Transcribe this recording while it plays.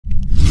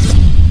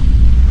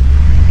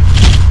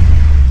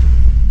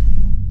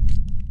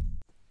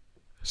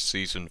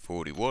Season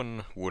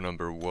 41, War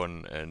number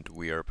 1, and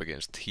we are up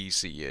against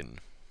TCN.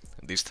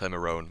 This time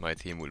around my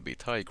team will be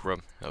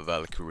Tigra,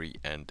 Valkyrie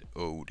and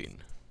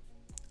Odin.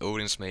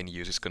 Odin's main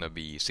use is gonna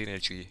be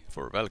synergy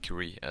for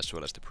Valkyrie as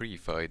well as the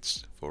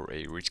pre-fights for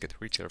a rich get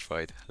richer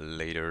fight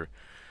later.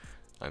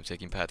 I'm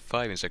taking path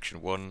 5 in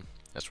section 1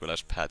 as well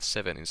as path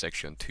 7 in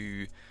section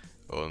 2.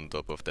 On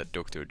top of that,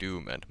 Dr.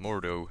 Doom and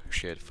Mordo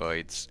shared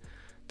fights.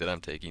 Then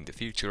I'm taking the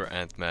future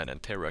Ant-Man and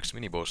Terrax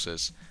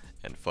mini-bosses,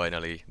 and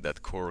finally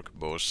that Korg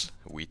boss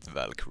with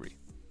Valkyrie.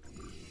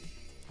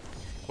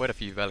 Quite a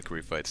few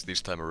Valkyrie fights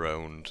this time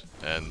around,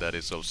 and that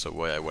is also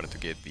why I wanted to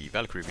get the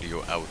Valkyrie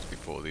video out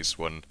before this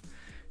one.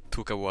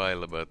 Took a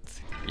while, but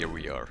here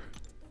we are.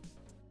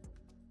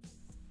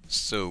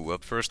 So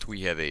up first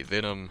we have a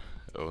Venom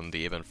on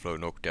the event flow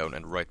knockdown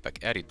and right back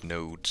at it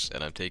nodes,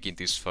 and I'm taking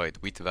this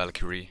fight with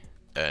Valkyrie,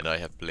 and I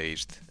have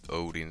placed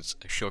Odin's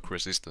shock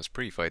resistance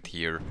pre-fight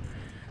here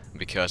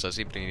because I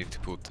simply need to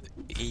put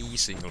a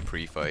single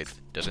pre-fight,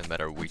 doesn't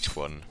matter which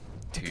one,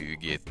 to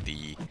get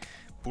the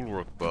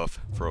bulwark buff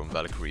from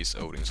Valkyrie's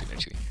Odin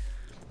synergy.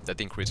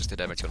 That increases the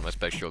damage on my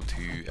special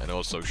too, and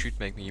also should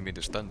make me immune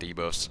to stun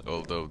debuffs,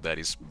 although that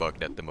is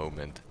bugged at the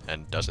moment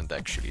and doesn't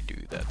actually do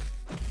that.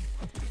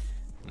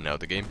 Now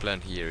the game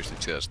plan here is to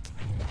just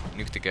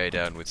nuke the guy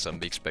down with some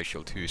big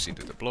special 2s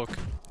into the block,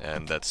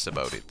 and that's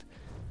about it.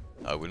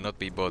 I will not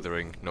be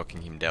bothering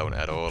knocking him down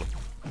at all.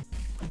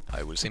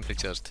 I will simply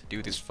just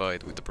do this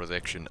fight with the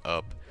protection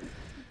up,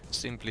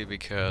 simply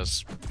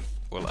because,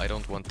 well, I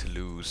don't want to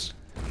lose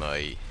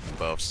my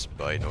buffs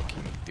by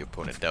knocking the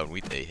opponent down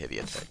with a heavy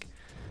attack.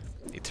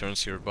 It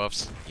turns your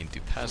buffs into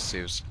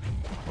passives,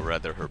 or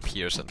rather her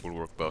Pierce and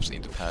Bulwark buffs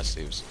into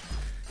passives,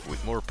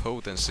 with more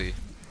potency,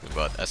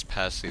 but as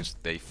passives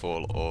they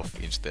fall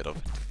off instead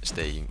of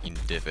staying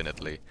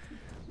indefinitely.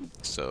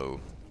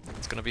 So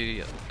it's gonna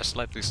be a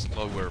slightly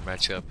slower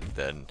matchup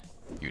than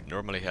you'd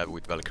normally have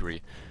with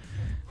Valkyrie,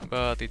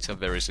 but it's a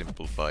very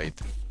simple fight.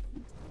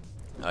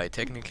 I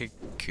technically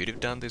could have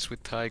done this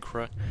with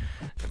Tigra,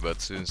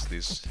 but since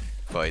this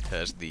fight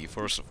has the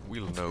Force of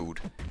Will node,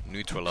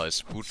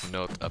 Neutralize would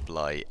not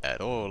apply at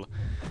all,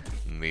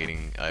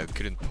 meaning I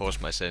couldn't pause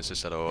my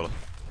senses at all,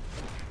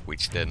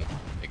 which then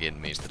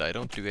again means that I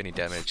don't do any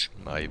damage.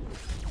 My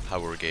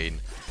power gain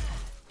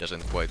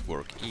doesn't quite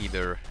work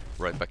either.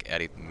 Right back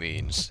at it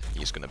means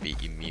he's gonna be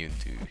immune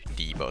to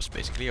debuffs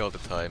basically all the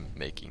time,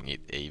 making it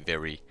a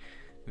very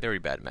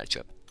bad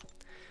matchup.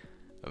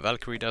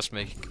 Valkyrie does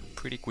make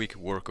pretty quick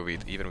work of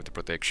it even with the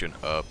protection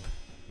up,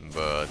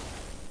 but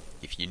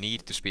if you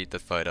need to speed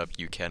that fight up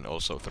you can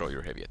also throw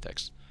your heavy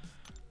attacks.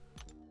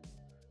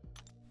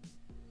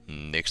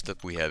 Next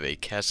up we have a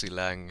Cassie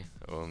Lang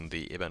on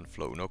the event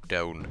flow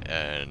knockdown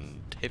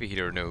and heavy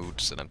hitter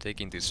nodes, and I'm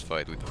taking this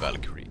fight with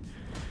Valkyrie.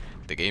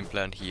 The game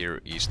plan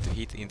here is to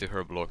hit into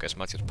her block as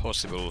much as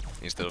possible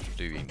instead of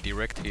doing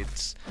direct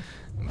hits,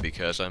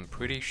 because I'm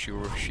pretty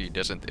sure she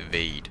doesn't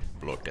evade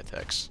blocked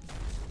attacks.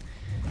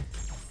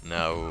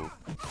 Now,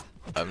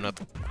 I'm not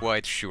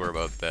quite sure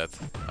about that.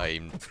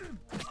 I'm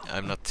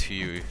not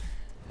too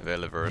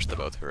well versed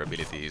about her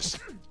abilities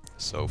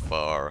so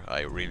far.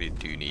 I really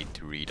do need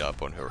to read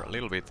up on her a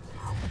little bit,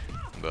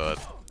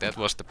 but that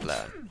was the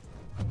plan.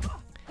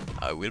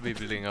 I will be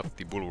building up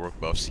the bulwark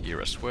buffs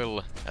here as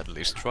well, at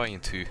least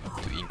trying to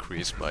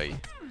increase my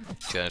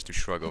chance to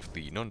shrug off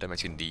the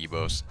non-damaging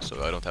debuffs,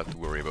 so I don't have to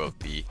worry about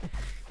the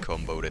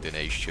combo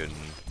detonation,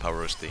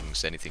 power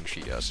stings, anything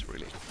she does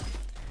really.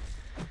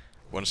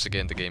 Once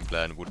again the game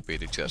plan would be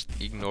to just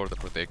ignore the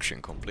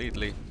protection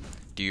completely,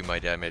 do my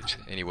damage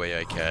any way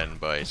I can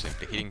by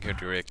simply hitting her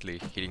directly,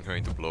 hitting her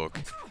into block,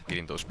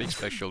 getting those big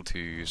special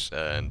 2s,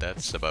 and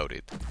that's about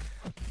it.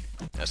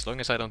 As long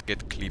as I don't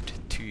get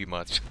clipped too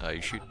much, I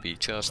should be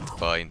just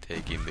fine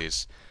taking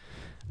this.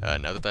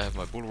 Now that I have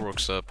my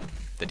bulwarks up,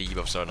 the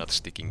debuffs are not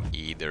sticking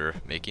either,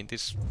 making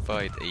this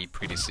fight a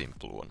pretty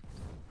simple one.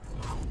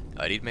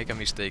 I did make a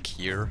mistake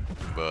here,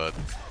 but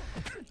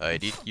I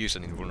did use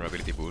an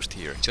invulnerability boost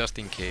here just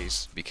in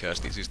case, because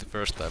this is the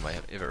first time I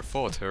have ever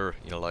fought her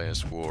in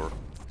Alliance War,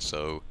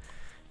 so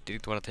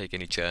didn't want to take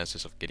any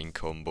chances of getting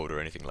comboed or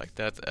anything like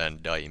that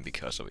and dying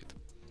because of it.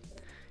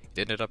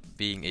 It ended up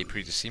being a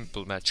pretty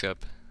simple matchup,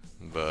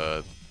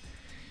 but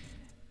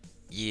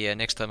yeah,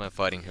 next time I'm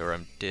fighting her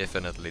I'm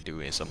definitely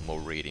doing some more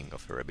reading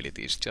of her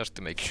abilities just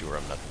to make sure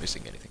I'm not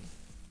missing anything.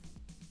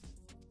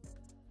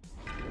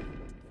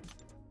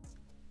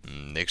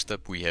 Next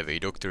up we have a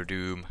Dr.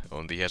 Doom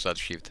on the hazard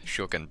shift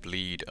Shock and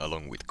Bleed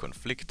along with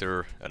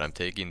Conflictor, and I'm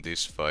taking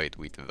this fight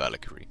with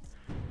Valkyrie.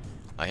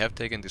 I have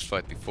taken this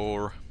fight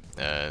before,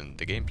 and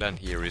the game plan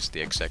here is the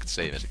exact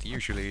same as it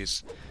usually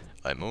is.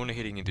 I'm only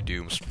hitting into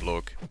Doom's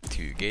block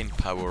to gain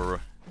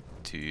power,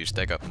 to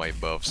stack up my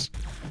buffs,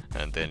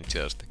 and then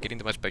just get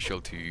into my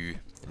special 2,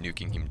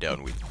 nuking him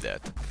down with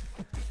that.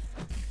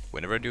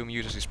 Whenever Doom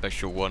uses his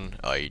special 1,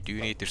 I do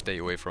need to stay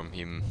away from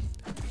him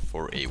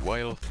for a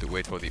while to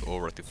wait for the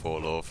aura to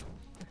fall off,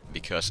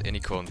 because any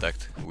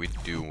contact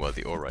with Doom while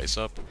the aura is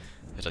up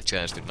has a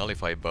chance to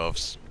nullify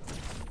buffs,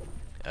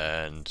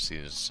 and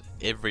since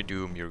every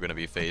Doom you're gonna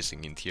be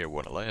facing in Tier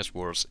 1 Alliance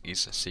Wars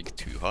is Sig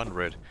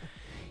 200,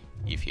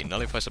 if he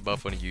nullifies a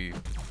buff on you,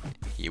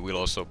 he will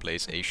also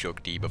place a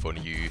shock debuff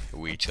on you,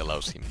 which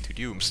allows him to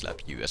Doom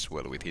slap you as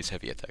well with his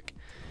heavy attack.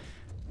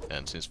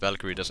 And since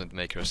Valkyrie doesn't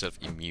make herself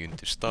immune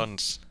to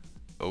stuns,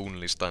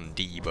 only stun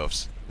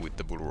debuffs with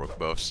the bulwark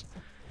buffs,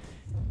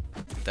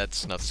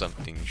 that's not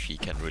something she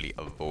can really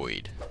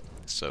avoid.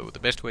 So the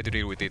best way to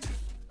deal with it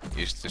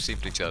is to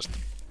simply just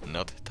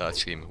not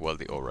touch him while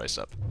the aura is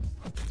up.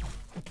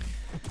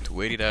 To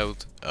wait it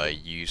out, I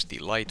use the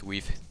light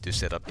whiff to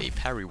set up a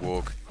parry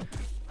walk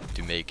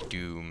to make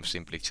Doom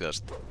simply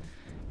just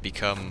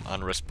become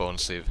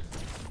unresponsive.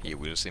 He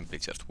will simply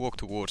just walk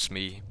towards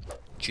me,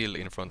 chill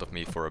in front of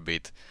me for a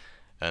bit,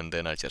 and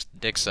then I just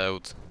dex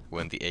out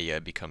when the AI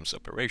becomes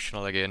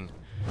operational again,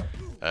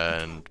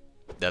 and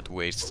that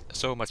wastes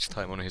so much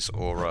time on his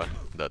aura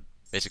that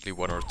basically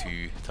 1 or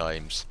 2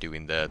 times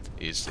doing that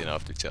is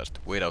enough to just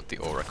wait out the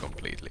aura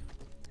completely.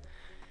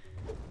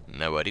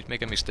 Now I did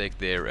make a mistake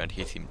there and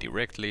hit him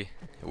directly,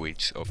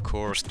 which of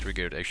course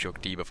triggered a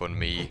shock debuff on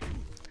me,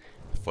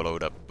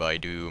 followed up by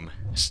Doom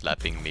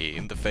slapping me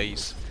in the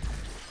face.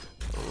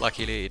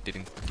 Luckily it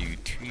didn't do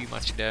too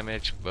much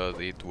damage, but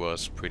it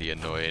was pretty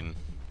annoying.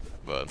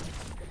 But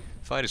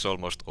fight is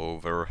almost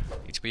over.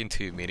 It's been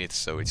 2 minutes,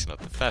 so it's not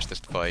the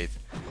fastest fight,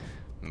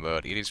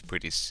 but it is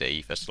pretty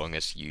safe as long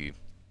as you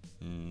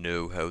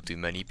know how to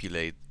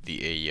manipulate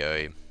the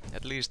AI,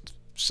 at least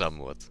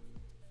somewhat.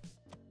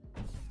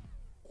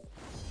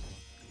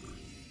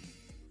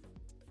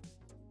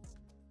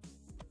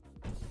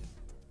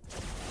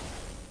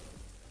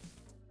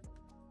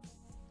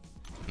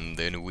 And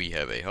then we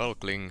have a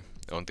Hulkling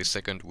on the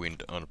second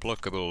wind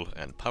unblockable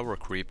and power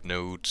creep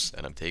nodes,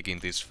 and I'm taking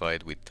this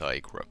fight with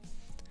Tigra.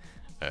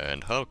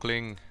 And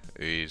Hulkling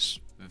is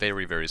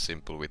very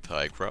simple with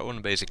Tigra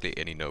on basically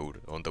any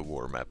node on the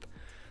war map.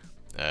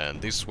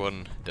 And this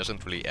one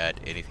doesn't really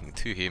add anything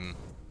to him.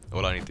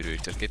 All I need to do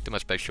is just get to my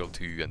special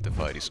 2 and the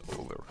fight is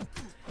over.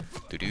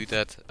 To do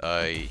that,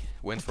 I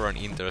went for an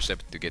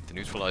intercept to get the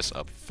neutralize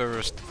up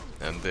first,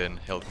 and then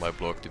held my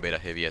block to bait a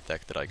heavy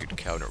attack that I could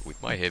counter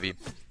with my heavy.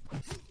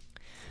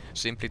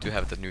 Simply to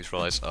have the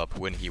neutralize up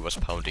when he was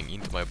pounding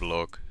into my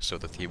block, so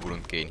that he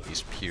wouldn't gain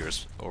his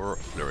pierce or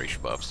flourish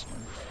buffs.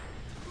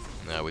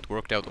 Now it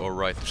worked out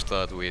alright to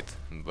start with,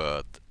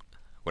 but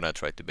when I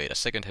tried to bait a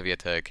second heavy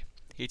attack,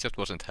 he just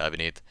wasn't having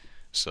it,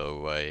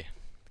 so I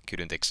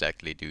couldn't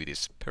exactly do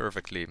this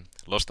perfectly.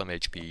 Lost some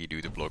HP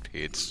due to blocked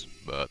hits,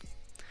 but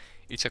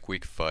it's a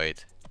quick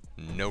fight,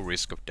 no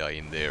risk of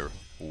dying there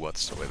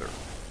whatsoever.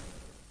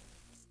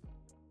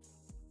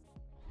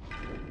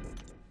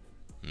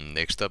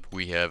 Next up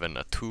we have an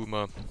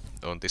Attuma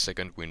on the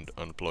second wind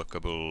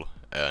unblockable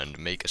and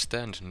make a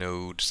stand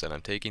nodes, and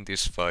I'm taking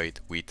this fight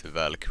with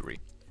Valkyrie.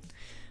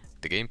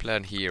 The game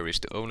plan here is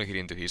to only hit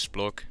into his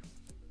block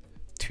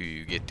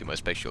to get to my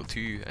special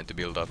 2 and to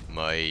build up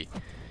my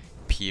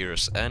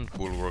pierce and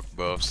bulwark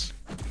buffs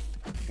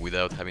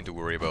without having to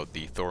worry about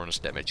the thorns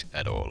damage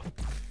at all.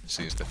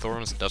 Since the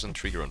thorns doesn't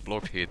trigger on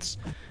blocked hits,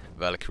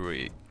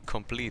 Valkyrie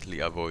completely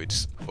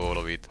avoids all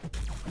of it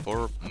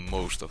for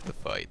most of the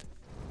fight.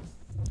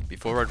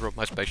 Before I drop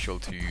my special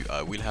 2,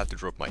 I will have to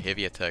drop my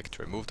heavy attack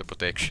to remove the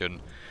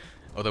protection,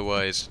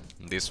 otherwise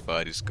this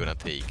fight is gonna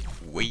take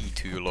way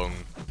too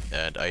long,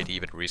 and I'd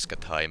even risk a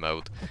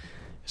timeout,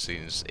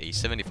 since a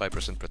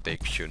 75%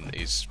 protection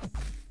is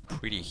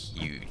pretty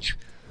huge.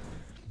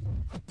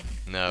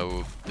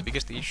 Now, the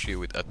biggest issue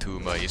with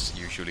Attuma is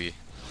usually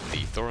the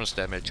thorns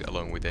damage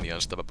along with any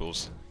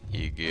unstoppables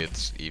he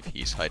gets if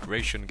his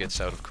hydration gets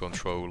out of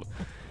control,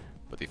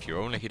 but if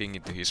you're only hitting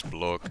into his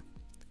block,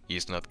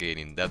 he's not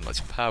gaining that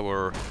much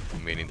power,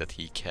 meaning that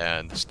he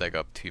can't stack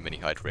up too many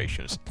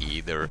hydrations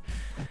either,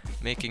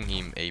 making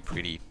him a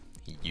pretty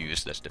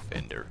useless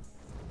defender.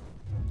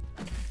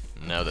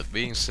 Now that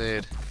being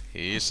said,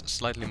 he is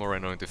slightly more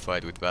annoying to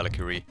fight with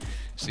Valkyrie,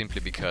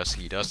 simply because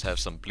he does have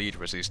some bleed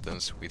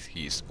resistance with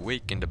his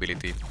Awakened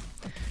ability,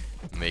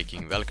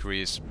 making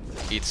Valkyrie's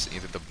hits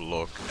into the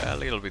block a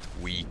little bit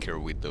weaker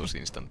with those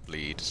instant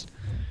bleeds.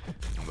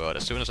 But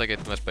as soon as I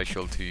get my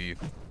special 2,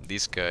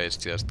 this guy is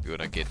just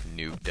gonna get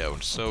nuked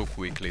down so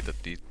quickly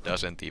that it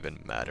doesn't even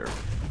matter.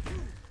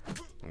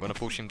 I'm gonna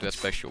push him to a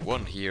special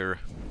 1 here,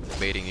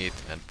 baiting it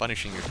and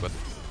punishing it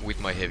with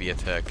my heavy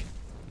attack.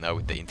 Now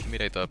with the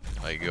Intimidate up,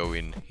 I go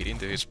in, hit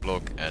into his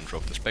block and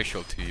drop the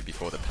special 2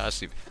 before the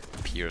passive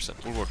pierce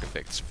and bulwark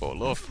effects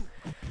fall off,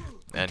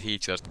 and he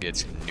just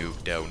gets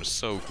nuked down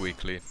so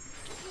quickly.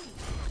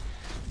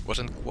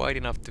 Wasn't quite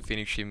enough to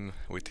finish him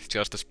with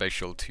just a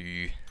special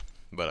 2,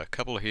 but a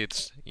couple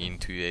hits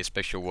into a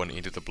special 1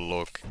 into the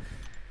block,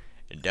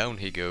 and down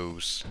he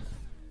goes,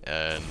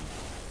 and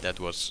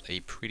that was a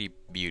pretty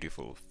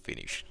beautiful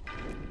finish.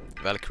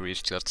 Valkyrie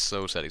is just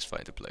so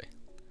satisfying to play.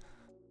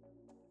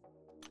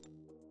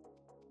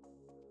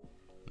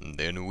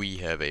 Then we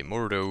have a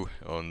Mordo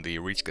on the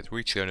Reach Get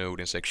Richer node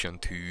in section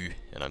 2,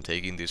 and I'm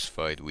taking this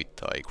fight with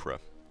Tigra.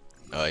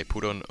 I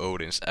put on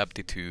Odin's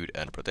aptitude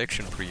and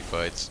protection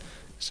pre-fights,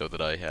 so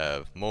that I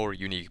have more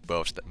unique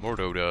buffs than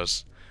Mordo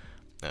does,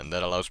 and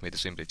that allows me to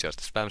simply just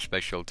spam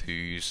special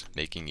 2s,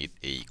 making it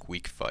a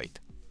quick fight.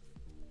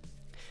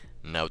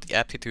 Now the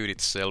aptitude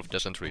itself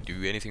doesn't really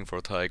do anything for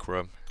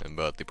Tigra,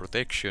 but the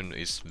protection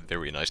is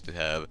very nice to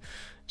have,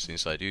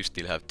 since I do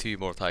still have 2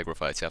 more Tigra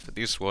fights after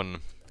this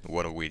one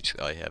of which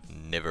I have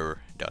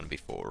never done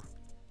before.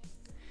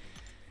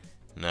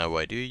 Now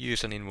I do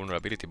use an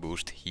invulnerability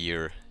boost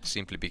here,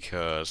 simply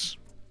because,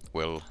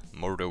 well,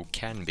 Mordo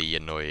can be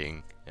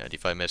annoying, and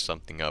if I mess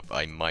something up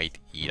I might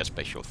eat a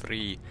special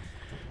 3,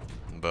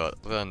 but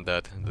other than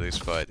that, this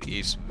fight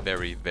is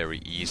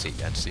very easy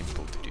and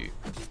simple to do.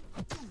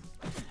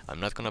 I'm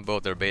not gonna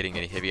bother baiting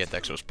any heavy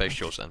attacks or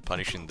specials and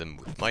punishing them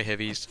with my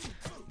heavies.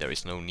 There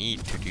is no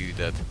need to do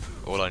that.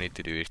 All I need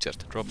to do is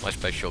just drop my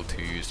special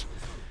 2s,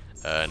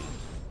 and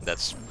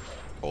that's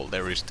all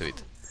there is to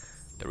it.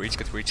 The reach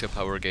get richer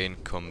power gain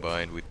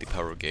combined with the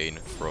power gain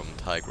from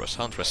Tigra's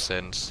Huntress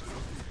Sense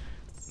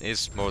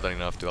is more than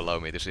enough to allow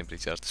me to simply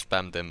just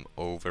spam them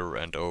over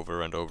and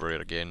over and over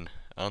again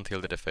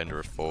until the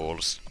defender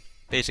falls,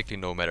 basically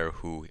no matter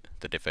who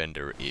the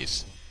defender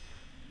is.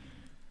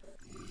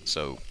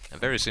 So, a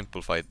very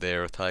simple fight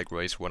there.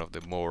 Tigra is one of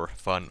the more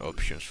fun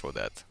options for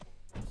that.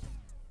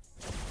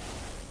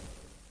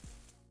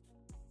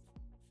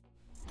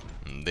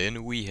 And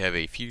then we have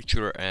a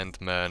future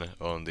Ant-Man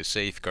on the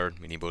Safeguard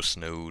mini-boss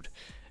node,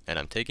 and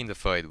I'm taking the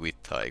fight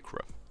with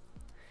Tigra.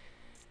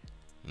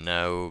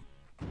 Now,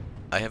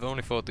 I have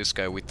only fought this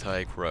guy with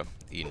Tigra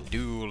in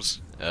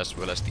duels, as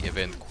well as the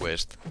event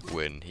quest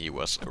when he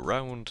was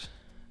around.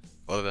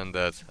 Other than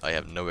that, I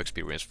have no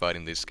experience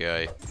fighting this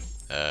guy,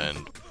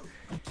 and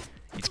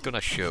it's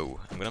gonna show.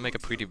 I'm gonna make a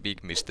pretty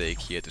big mistake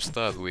here to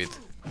start with.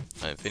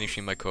 I'm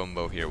finishing my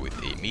combo here with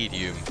a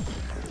medium.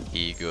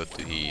 He got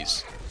to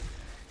his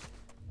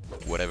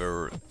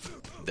whatever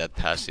that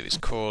passive is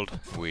called,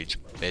 which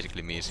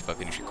basically means if I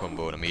finish a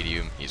combo on a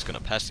medium, he's gonna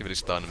passively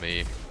stun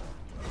me.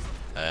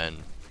 And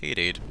he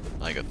did.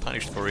 I got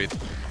punished for it.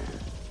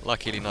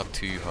 Luckily not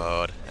too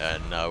hard,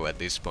 and now at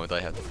this point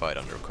I have the fight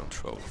under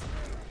control.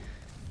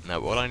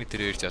 Now all I need to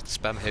do is just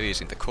spam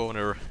heavies in the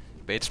corner,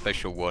 bait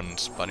special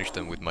 1s, punish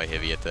them with my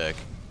heavy attack,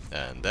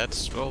 and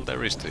that's all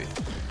there is to it.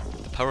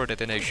 The power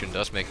detonation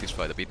does make this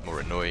fight a bit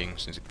more annoying,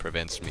 since it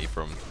prevents me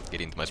from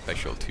getting to my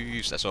special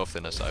 2s as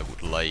often as I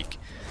would like,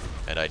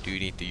 and I do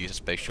need to use a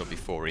special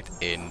before it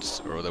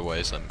ends, or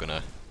otherwise I'm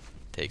gonna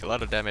take a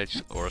lot of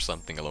damage or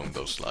something along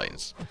those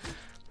lines.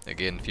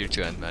 Again,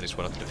 Future Ant-Man is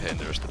one of the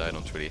defenders that I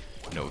don't really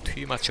know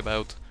too much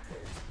about.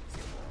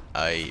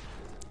 I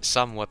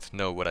somewhat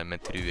know what I'm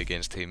meant to do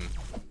against him,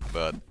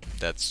 but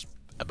that's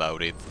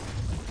about it.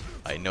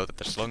 I know that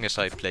as long as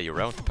I play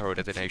around the power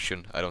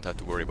detonation, I don't have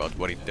to worry about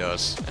what it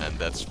does, and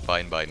that's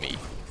fine by me.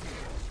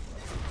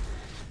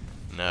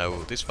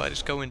 Now, this fight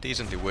is going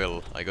decently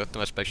well. I got to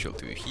my special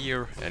 2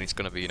 here, and it's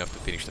gonna be enough to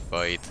finish the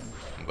fight,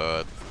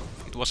 but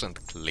it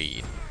wasn't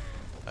clean.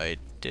 I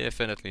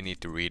definitely need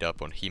to read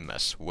up on him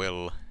as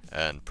well,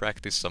 and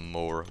practice some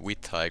more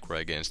with Tigra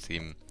against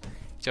him,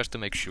 just to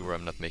make sure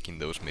I'm not making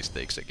those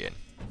mistakes again.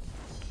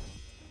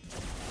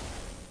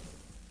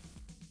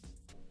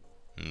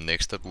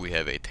 Next up we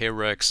have a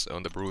Terrax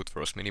on the Brute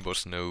Force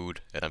mini-boss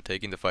node, and I'm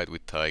taking the fight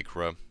with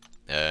Tigra,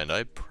 and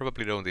I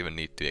probably don't even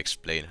need to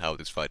explain how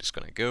this fight is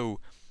gonna go.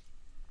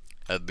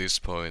 At this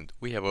point,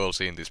 we have all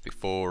seen this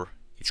before.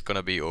 It's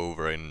gonna be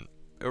over in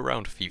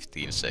around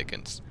 15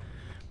 seconds.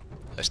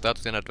 I start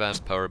with an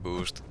advanced power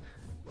boost,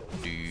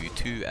 do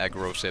 2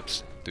 aggro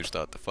steps to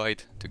start the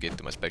fight to get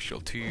to my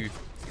special 2,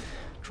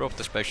 drop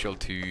the special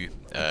 2,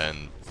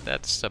 and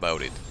that's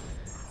about it.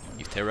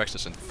 If Terrax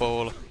doesn't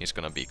fall, he's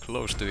gonna be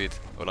close to it.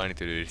 All I need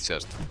to do is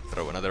just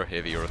throw another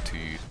heavy or 2,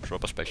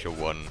 drop a special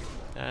 1,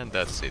 and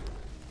that's it.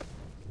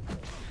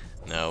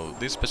 Now,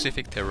 this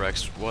specific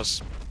Terrax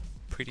was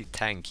pretty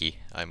tanky,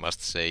 I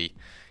must say.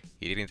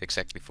 He didn't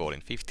exactly fall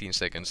in 15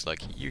 seconds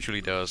like he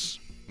usually does,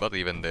 but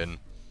even then,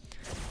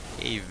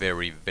 a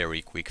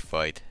very quick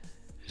fight.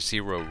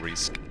 Zero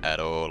risk at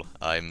all.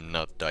 I'm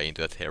not dying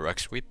to a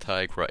Terrax with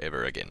Tigra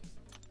ever again.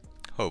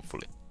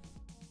 Hopefully.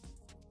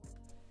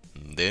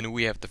 Then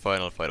we have the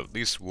final fight of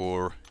this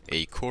war,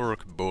 a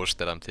Korg boss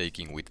that I'm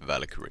taking with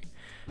Valkyrie.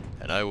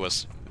 And I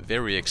was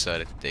very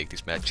excited to take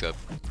this matchup.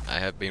 I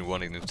have been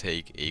wanting to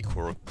take a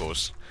Korg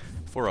boss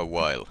for a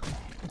while.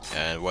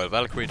 And while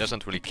Valkyrie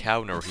doesn't really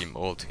counter him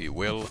all too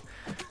well,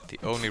 the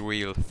only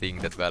real thing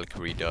that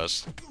Valkyrie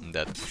does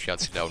that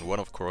shuts down one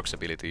of Korg's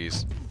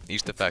abilities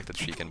is the fact that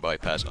she can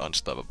bypass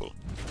Unstoppable.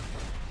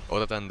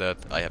 Other than that,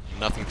 I have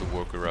nothing to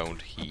work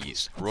around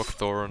his Rock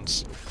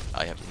Thorns,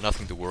 I have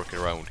nothing to work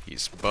around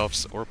his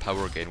buffs or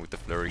power gain with the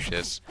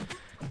flourishes.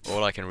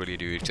 All I can really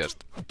do is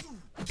just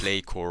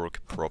play Korg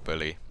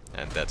properly,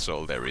 and that's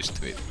all there is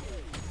to it.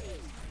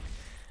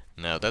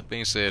 Now that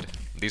being said,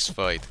 this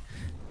fight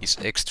is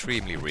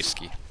extremely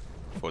risky,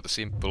 for the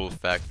simple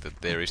fact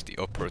that there is the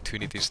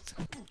opportunist,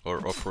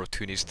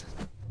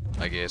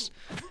 I guess,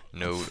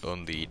 node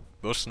on the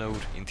boss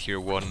node in tier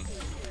 1,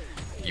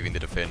 giving the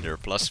defender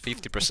plus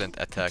 50%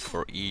 attack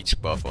for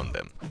each buff on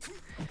them.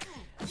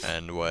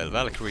 And while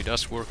Valkyrie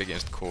does work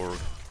against Korg,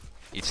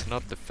 it's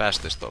not the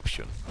fastest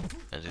option.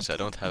 And since I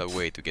don't have a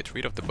way to get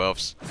rid of the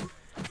buffs,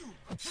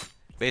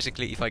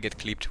 basically if I get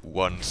clipped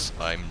once,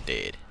 I'm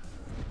dead.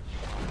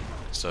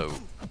 So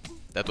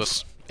that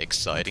was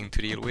exciting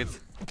to deal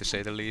with, to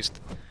say the least.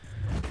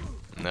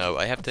 Now,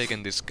 I have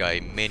taken this guy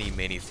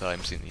many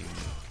times in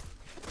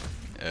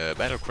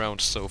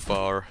Battlegrounds so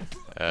far,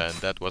 and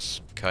that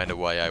was kinda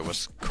why I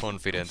was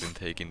confident in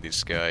taking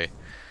this guy.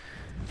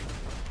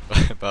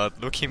 But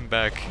looking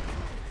back,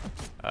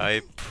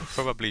 I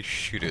probably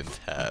shouldn't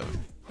have.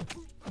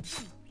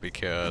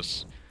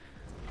 Because,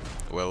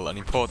 well, an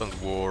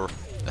important war,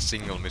 a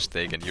single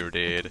mistake and you're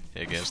dead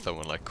against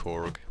someone like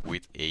Korg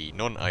with a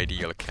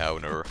non-ideal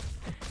counter.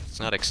 It's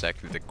not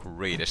exactly the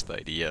greatest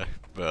idea,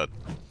 but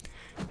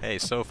hey,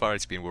 so far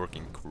it's been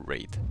working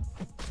great.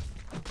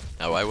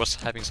 Now, I was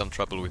having some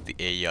trouble with the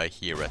AI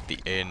here at the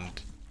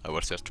end. I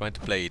was just trying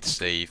to play it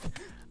safe,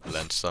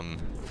 land some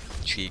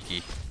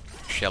cheeky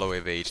shallow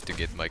evades to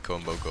get my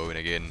combo going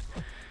again.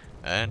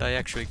 And I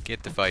actually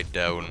get the fight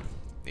down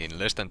in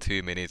less than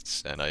 2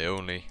 minutes, and I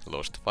only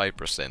lost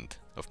 5%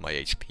 of my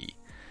HP.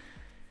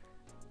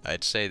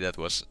 I'd say that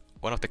was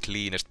one of the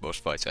cleanest boss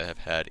fights I have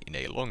had in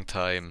a long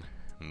time,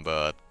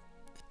 but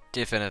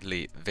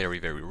definitely very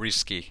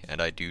risky,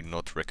 and I do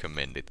not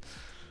recommend it.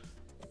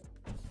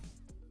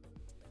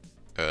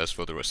 As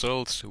for the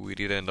results, we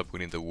did end up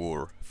winning the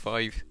war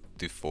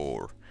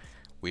 5-4.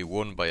 We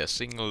won by a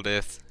single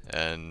death,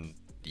 and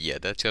yeah,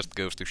 that just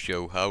goes to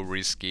show how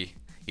risky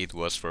it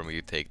was for me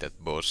to take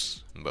that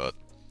boss, but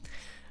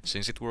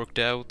since it worked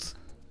out,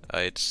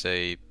 I'd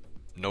say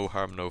no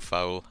harm, no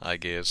foul, I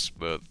guess,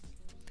 but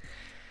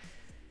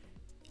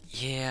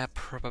yeah,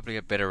 probably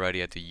a better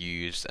idea to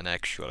use an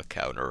actual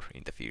counter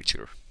in the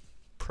future.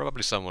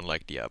 Probably someone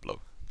like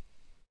Diablo.